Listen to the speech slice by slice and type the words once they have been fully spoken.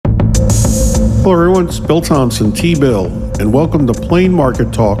Hello everyone, it's Bill Thompson, T-Bill, and welcome to Plain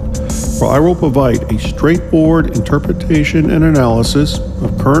Market Talk, where I will provide a straightforward interpretation and analysis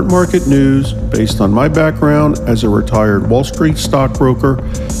of current market news based on my background as a retired Wall Street stockbroker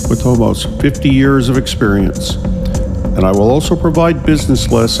with almost 50 years of experience. And I will also provide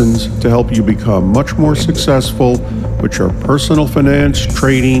business lessons to help you become much more successful with your personal finance,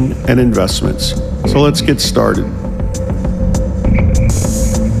 trading, and investments. So let's get started.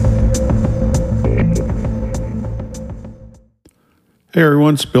 Hey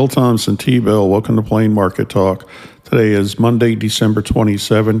everyone, it's Bill Thompson, T-Bill. Welcome to Plain Market Talk. Today is Monday, December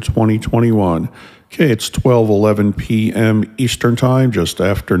 27, 2021. Okay, it's 12:11 p.m. Eastern Time, just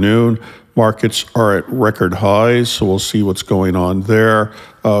afternoon. Markets are at record highs, so we'll see what's going on there.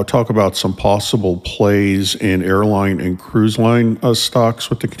 Talk about some possible plays in airline and cruise line stocks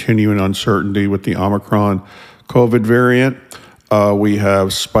with the continuing uncertainty with the Omicron COVID variant. We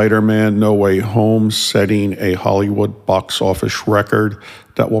have Spider-Man No Way Home setting a Hollywood box office record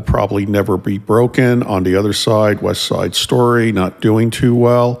that will probably never be broken. On the other side, West Side Story not doing too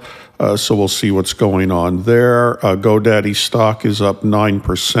well. So we'll see what's going on there. GoDaddy stock is up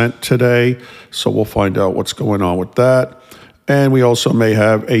 9% today. So we'll find out what's going on with that. And we also may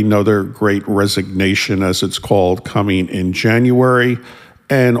have another great resignation, as it's called, coming in January.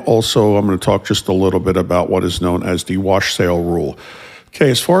 And also, I'm going to talk just a little bit about what is known as the wash sale rule. Okay,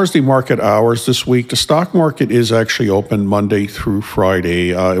 as far as the market hours this week, the stock market is actually open Monday through Friday.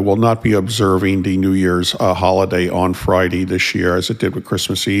 It will not be observing the New Year's holiday on Friday this year as it did with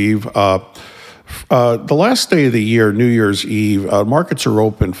Christmas Eve. The last day of the year, New Year's Eve, markets are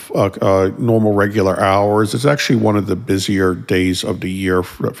open normal regular hours. It's actually one of the busier days of the year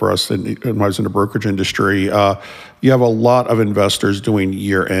for us when I was in the brokerage industry. You have a lot of investors doing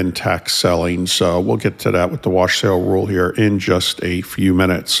year-end tax selling, so we'll get to that with the wash sale rule here in just a few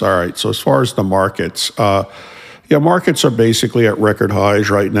minutes. All right, so as far as the markets, markets are basically at record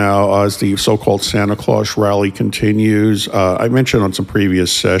highs right now as the so-called Santa Claus rally continues. I mentioned on some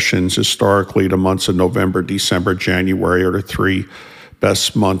previous sessions, historically, the months of November, December, January are the three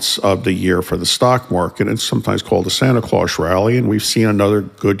best months of the year for the stock market. It's sometimes called the Santa Claus rally, and we've seen another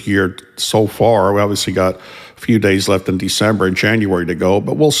good year so far. We obviously got a few days left in December and January to go,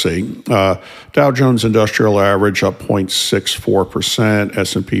 but we'll see. Dow Jones Industrial Average up 0.64%,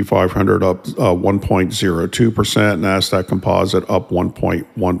 S&P 500 up 1.02%, NASDAQ Composite up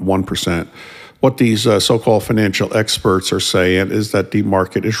 1.11%. What these so-called financial experts are saying is that the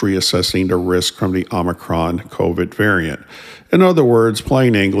market is reassessing the risk from the Omicron COVID variant. In other words,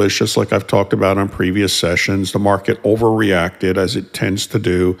 plain English, just like I've talked about on previous sessions, the market overreacted as it tends to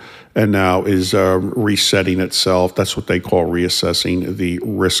do and now is resetting itself. That's what they call reassessing the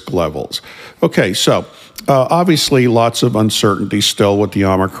risk levels. Okay, so obviously lots of uncertainty still with the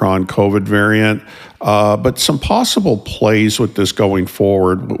Omicron COVID variant, but some possible plays with this going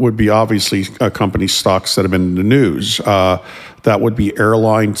forward would be obviously company stocks that have been in the news. That would be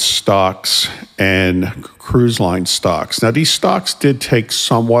airline stocks and cruise line stocks. Now, these stocks did take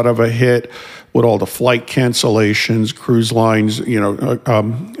somewhat of a hit with all the flight cancellations, cruise lines, reporting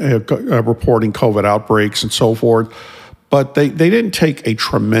COVID outbreaks and so forth. But they didn't take a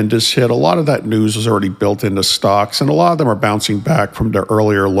tremendous hit. A lot of that news was already built into stocks, and a lot of them are bouncing back from their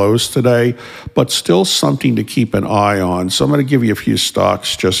earlier lows today, but still something to keep an eye on. So I'm going to give you a few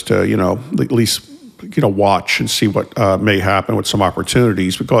stocks just to, at least watch and see what may happen with some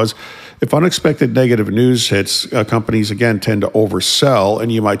opportunities, because if unexpected negative news hits, companies, again, tend to oversell,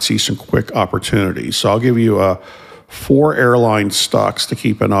 and you might see some quick opportunities. So I'll give you 4 airline stocks to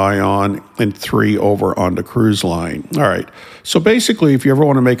keep an eye on and 3 over on the cruise line. All right. So basically, if you ever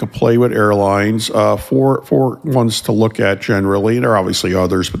want to make a play with airlines, four ones to look at generally. There are obviously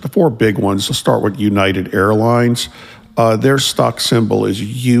others, but the 4 big ones, we'll start with United Airlines. Their stock symbol is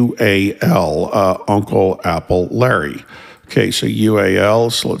UAL, Uncle Apple Larry. Okay, so UAL,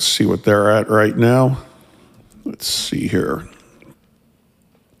 so let's see what they're at right now. Let's see here.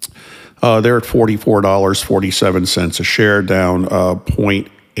 They're at $44.47 a share, down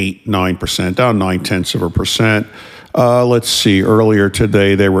 0.89%, down 0.9%. Let's see, earlier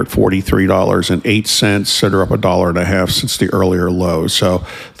today they were at $43.08, so they're up $1.50 since the earlier low. So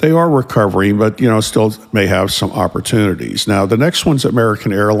they are recovering, but still may have some opportunities. Now, the next one's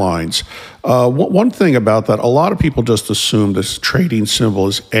American Airlines. One thing about that, a lot of people just assume this trading symbol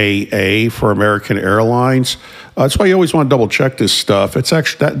is AA for American Airlines. That's why you always want to double check this stuff. It's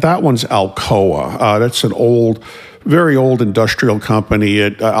actually that one's Alcoa. That's an old very old industrial company.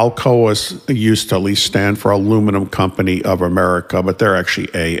 Alcoa used to at least stand for Aluminum Company of America, but they're actually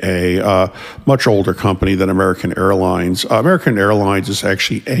AA, much older company than American Airlines. American Airlines is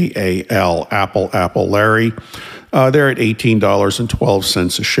actually AAL, Apple Larry. They're at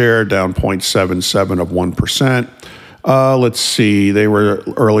 $18.12 a share, down 0.77 of 1%. Let's see. They were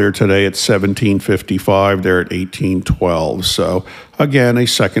earlier today at 17.55. They're at 18.12. So again, a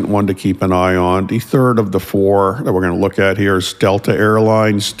second one to keep an eye on. The third of the four that we're going to look at here is Delta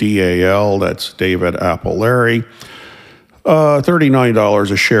Airlines, DAL. That's David Apple Larry.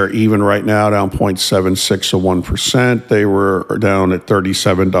 $39 a share even right now, down 0.76 of 1%. They were down at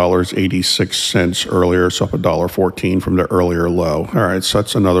 $37.86 earlier, so up $1.14 from the earlier low. All right, so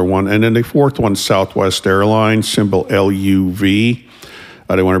that's another one. And then the fourth one, Southwest Airlines, symbol LUV.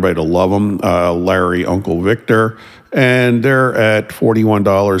 I didn't want everybody to love them. Larry, Uncle Victor. And they're at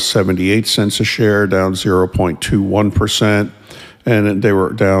 $41.78 a share, down 0.21%. And they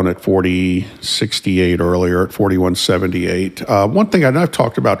were down at 40.68 earlier, at 41.78. One thing, I've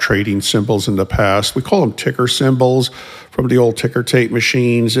talked about trading symbols in the past. We call them ticker symbols from the old ticker tape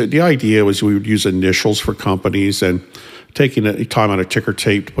machines. The idea was we would use initials for companies and taking time on a ticker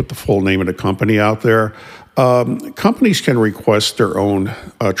tape to put the full name of the company out there. Companies can request their own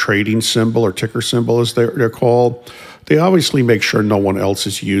trading symbol or ticker symbol, as they're called. They obviously make sure no one else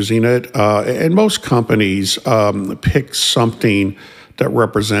is using it. And most companies pick something that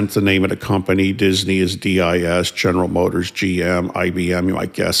represents the name of the company. Disney is DIS, General Motors, GM, IBM, you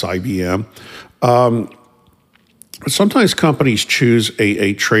might guess IBM. Sometimes companies choose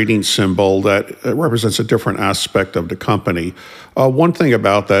a trading symbol that represents a different aspect of the company. One thing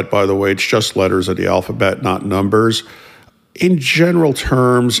about that, by the way, it's just letters of the alphabet, not numbers. In general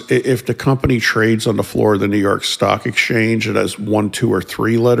terms, if the company trades on the floor of the New York Stock Exchange, it has 1, 2, or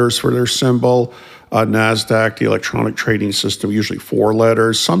 3 letters for their symbol. NASDAQ, the electronic trading system, usually 4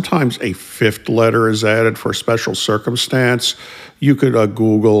 letters. Sometimes a 5th letter is added for a special circumstance. You could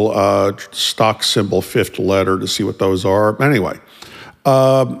Google stock symbol 5th letter to see what those are. Anyway,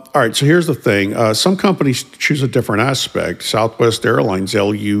 all right, so here's the thing. Some companies choose a different aspect. Southwest Airlines,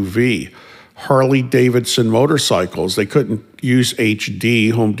 LUV. Harley Davidson motorcycles, they couldn't use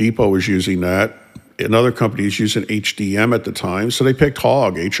HD. Home Depot was using that. Another company was using HDM at the time, so they picked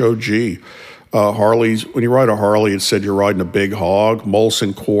HOG, H-O-G. Harley's, when you ride a Harley, it said you're riding a big hog.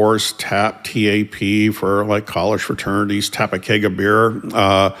 Molson Coors, TAP, T-A-P for like college fraternities, tap a keg of beer.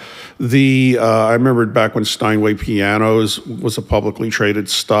 I remember back when Steinway Pianos was a publicly traded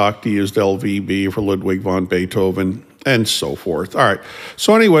stock, they used LVB for Ludwig von Beethoven, and so forth. All right.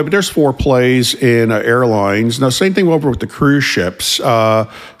 So anyway, but there's 4 plays in airlines. Now, same thing over with the cruise ships.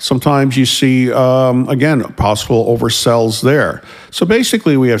 Sometimes you see, again, possible oversells there. So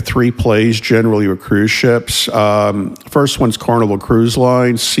basically, we have 3 plays generally with cruise ships. First one's Carnival Cruise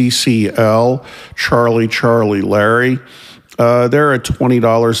Line, CCL, Charlie Larry. They're at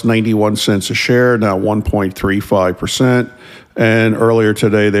 $20.91 a share, now 1.35%. And earlier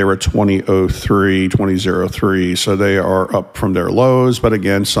today, they were 20.03, so they are up from their lows, but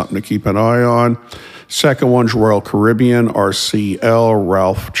again, something to keep an eye on. Second one's Royal Caribbean, RCL,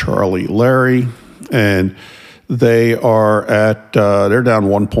 Ralph Charlie Larry, and they are at, they're down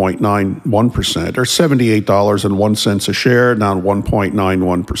 1.91%. They're $78.01 a share, down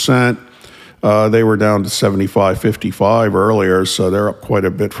 1.91%. They were down to 75.55 earlier, so they're up quite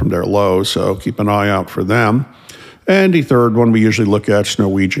a bit from their low, so keep an eye out for them. And the third one we usually look at is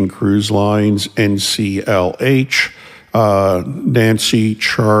Norwegian Cruise Lines, NCLH, Nancy,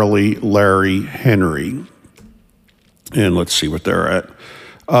 Charlie, Larry, Henry. And let's see what they're at.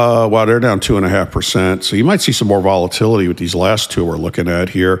 Wow, they're down 2.5%. So you might see some more volatility with these last two we're looking at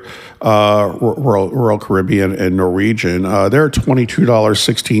here, Royal Caribbean and Norwegian. They're at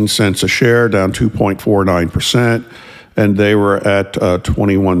 $22.16 a share, down 2.49%. And they were at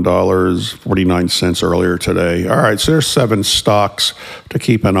 $21.49 earlier today. All right, so there's 7 stocks to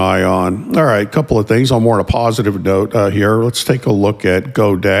keep an eye on. All right, a couple of things. On more on a positive note here. Let's take a look at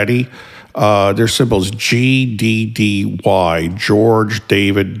GoDaddy. Their symbol is GDDY, George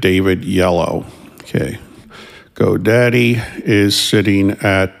David Yellow. Okay, GoDaddy is sitting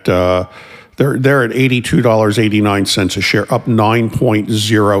at they're at $82.89 a share, up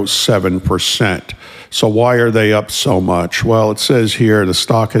 9.07%. So why are they up so much? Well, it says here the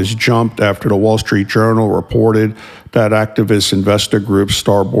stock has jumped after the Wall Street Journal reported that activist investor group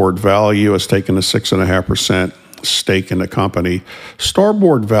Starboard Value has taken a 6.5% stake in the company.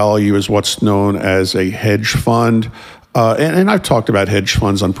 Starboard Value is what's known as a hedge fund. And I've talked about hedge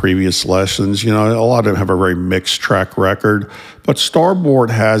funds on previous lessons. You know, a lot of them have a very mixed track record, but Starboard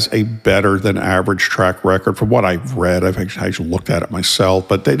has a better than average track record from what I've read. I've actually looked at it myself,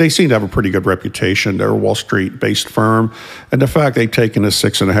 but they seem to have a pretty good reputation. They're a Wall Street-based firm, and the fact they've taken a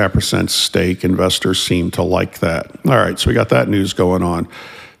 6.5% stake, investors seem to like that. All right, so we got that news going on.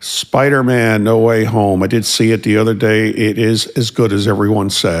 Spider-Man: No Way Home. I did see it the other day. It is as good as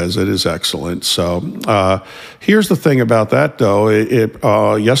everyone says. It is excellent. So here's the thing about that, though.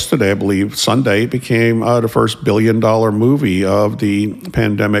 Yesterday, I believe, Sunday, it became the first billion-dollar movie of the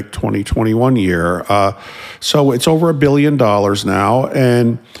pandemic 2021 year. So it's over $1 billion now.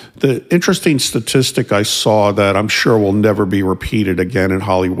 And the interesting statistic I saw that I'm sure will never be repeated again in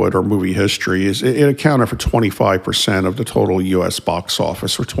Hollywood or movie history is it accounted for 25% of the total U.S. box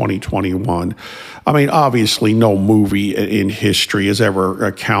office for 2021. I mean, obviously, no movie in history has ever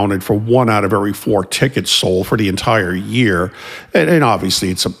accounted for 1 out of every 4 tickets sold for the entire year. And obviously,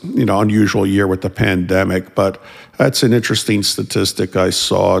 it's a unusual year with the pandemic, but that's an interesting statistic I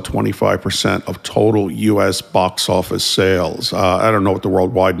saw, 25% of total U.S. box office sales. I don't know what the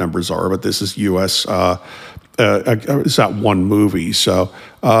worldwide numbers are, but this is U.S. It's not one movie. So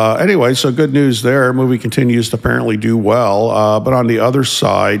anyway, so good news there. Movie continues to apparently do well. But on the other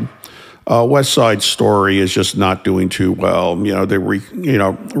side, West Side Story is just not doing too well. You know, the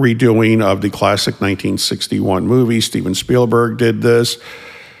redoing of the classic 1961 movie. Steven Spielberg did this.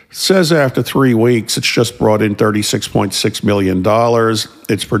 Says after 3 weeks, it's just brought in $36.6 million.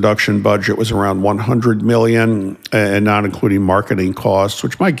 Its production budget was around $100 million, and not including marketing costs,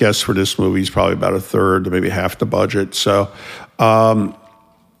 which my guess for this movie is probably about a third to maybe half the budget. So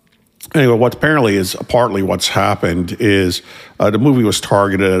anyway, what apparently is partly what's happened is the movie was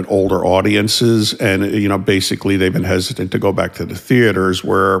targeted at older audiences, and basically they've been hesitant to go back to the theaters.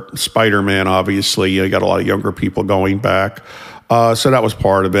 Where Spider-Man, obviously, you got a lot of younger people going back. So that was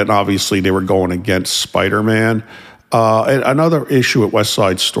part of it. And obviously, they were going against Spider-Man. And another issue at West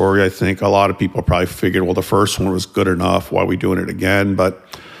Side Story, I think a lot of people probably figured, well, the first one was good enough. Why are we doing it again? But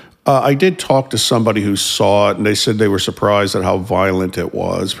I did talk to somebody who saw it, and they said they were surprised at how violent it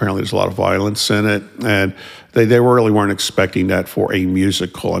was. Apparently, there's a lot of violence in it, and they really weren't expecting that for a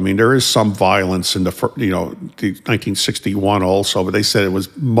musical. I mean, there is some violence in the 1961 also, but they said it was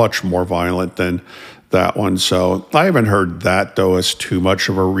much more violent than that one. So I haven't heard that, though, as too much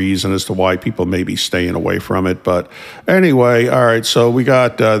of a reason as to why people may be staying away from it. But anyway, all right, so we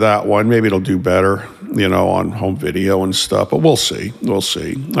got that one. Maybe it'll do better, on home video and stuff, but we'll see. We'll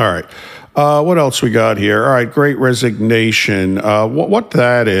see. All right. What else we got here? All right, Great Resignation. What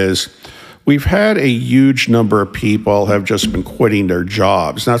that is, we've had a huge number of people have just been quitting their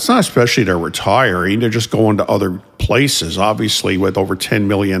jobs. Now, it's not especially they're retiring. They're just going to other places, obviously, with over 10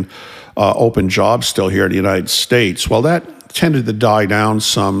 million open jobs still here in the United States. Well, that tended to die down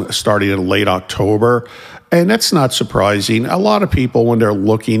some starting in late October, and that's not surprising. A lot of people, when they're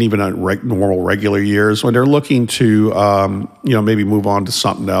looking, even on normal regular years, when they're looking to maybe move on to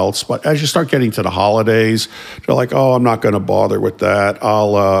something else, but as you start getting to the holidays, they're like, oh, I'm not going to bother with that.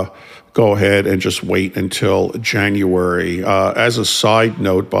 I'll go ahead and just wait until January. As a side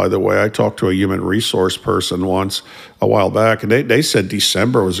note, by the way, I talked to a human resource person once a while back, and they said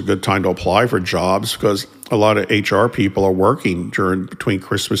December was a good time to apply for jobs because a lot of HR people are working between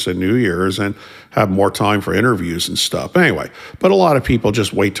Christmas and New Year's and have more time for interviews and stuff. Anyway, but a lot of people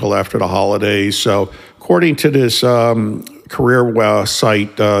just wait till after the holidays. So according to this career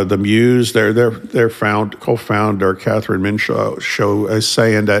site, The Muse, their co-founder, Catherine Minshew, is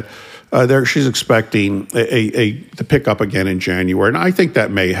saying that she's expecting to pick up again in January. And I think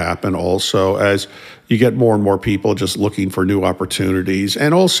that may happen also as you get more and more people just looking for new opportunities.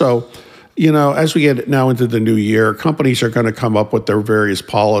 And also, as we get now into the new year, companies are going to come up with their various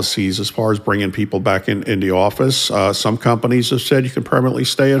policies as far as bringing people back in the office. Some companies have said you can permanently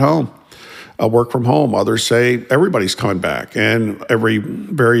stay at home. Work from home. Others say everybody's coming back, and every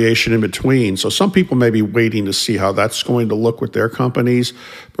variation in between. So some people may be waiting to see how that's going to look with their companies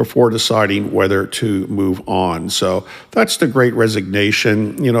before deciding whether to move on. So that's the Great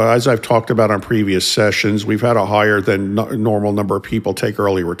Resignation. As I've talked about on previous sessions, we've had a higher than normal number of people take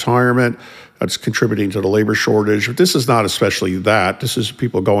early retirement. That's contributing to the labor shortage. But this is not especially that. This is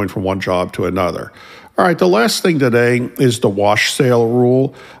people going from one job to another. All right, the last thing today is the wash sale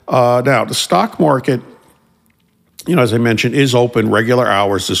rule. Now, the stock market, as I mentioned, is open regular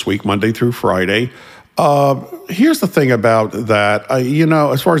hours this week, Monday through Friday. Here's the thing about that.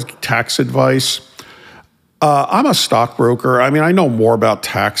 As far as tax advice, I'm a stockbroker. I mean, I know more about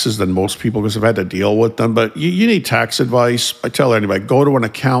taxes than most people because I've had to deal with them, but you need tax advice. I tell anybody, go to an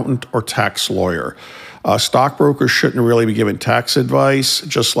accountant or tax lawyer. Stockbrokers shouldn't really be giving tax advice,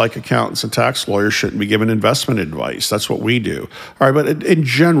 just like accountants and tax lawyers shouldn't be giving investment advice. That's what we do. All right, but in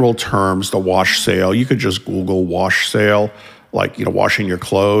general terms, the wash sale, you could just Google wash sale, like, washing your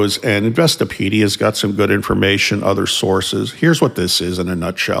clothes, and Investopedia's got some good information, other sources. Here's what this is in a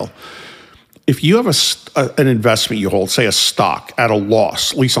nutshell. If you have an investment you hold, say a stock, at a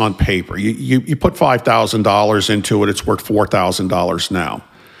loss, at least on paper, you put $5,000 into it, it's worth $4,000 now.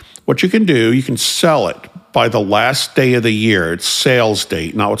 What you can do, you can sell it by the last day of the year. It's sales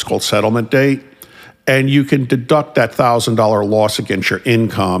date, not what's called settlement date. And you can deduct that $1,000 loss against your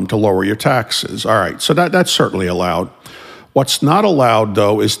income to lower your taxes. All right, so that's certainly allowed. What's not allowed,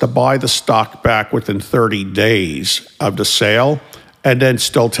 though, is to buy the stock back within 30 days of the sale and then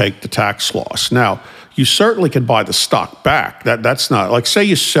still take the tax loss. Now, you certainly can buy the stock back. That's not, like, say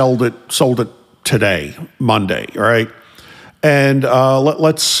you sold it today, Monday, all right? And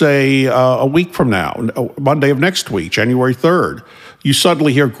let's say a week from now, Monday of next week, January 3rd, you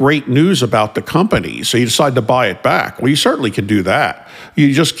suddenly hear great news about the company, so you decide to buy it back. Well, you certainly can do that.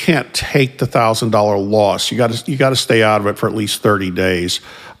 You just can't take the $1,000 loss. You got to stay out of it for at least 30 days.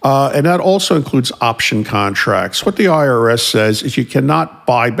 And that also includes option contracts. What the IRS says is you cannot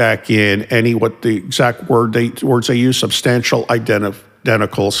buy back in any, what the exact words they use, substantial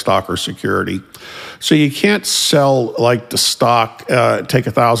identical stock or security. So you can't sell like the stock, take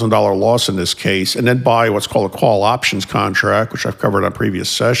a $1,000 loss in this case, and then buy what's called a call options contract, which I've covered on previous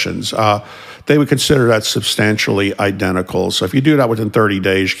sessions. They would consider that substantially identical. So if you do that within 30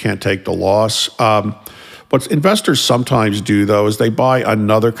 days, you can't take the loss. What investors sometimes do, though, is they buy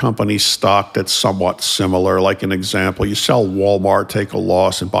another company's stock that's somewhat similar. Like an example, you sell Walmart, take a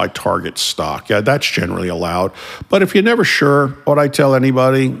loss, and buy Target stock. Yeah, that's generally allowed. But if you're never sure, what I tell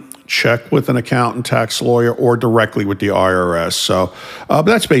anybody, check with an accountant, tax lawyer, or directly with the IRS. So but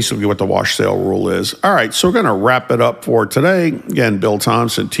that's basically what the wash sale rule is. All right, so we're going to wrap it up for today. Again, Bill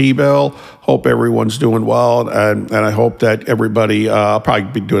Thompson, T-Bill. Hope everyone's doing well, and I hope that everybody, I'll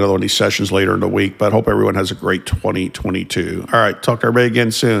probably be doing another one of these sessions later in the week, but hope everyone has a great 2022. All right, talk to everybody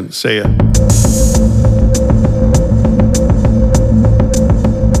again soon. See ya.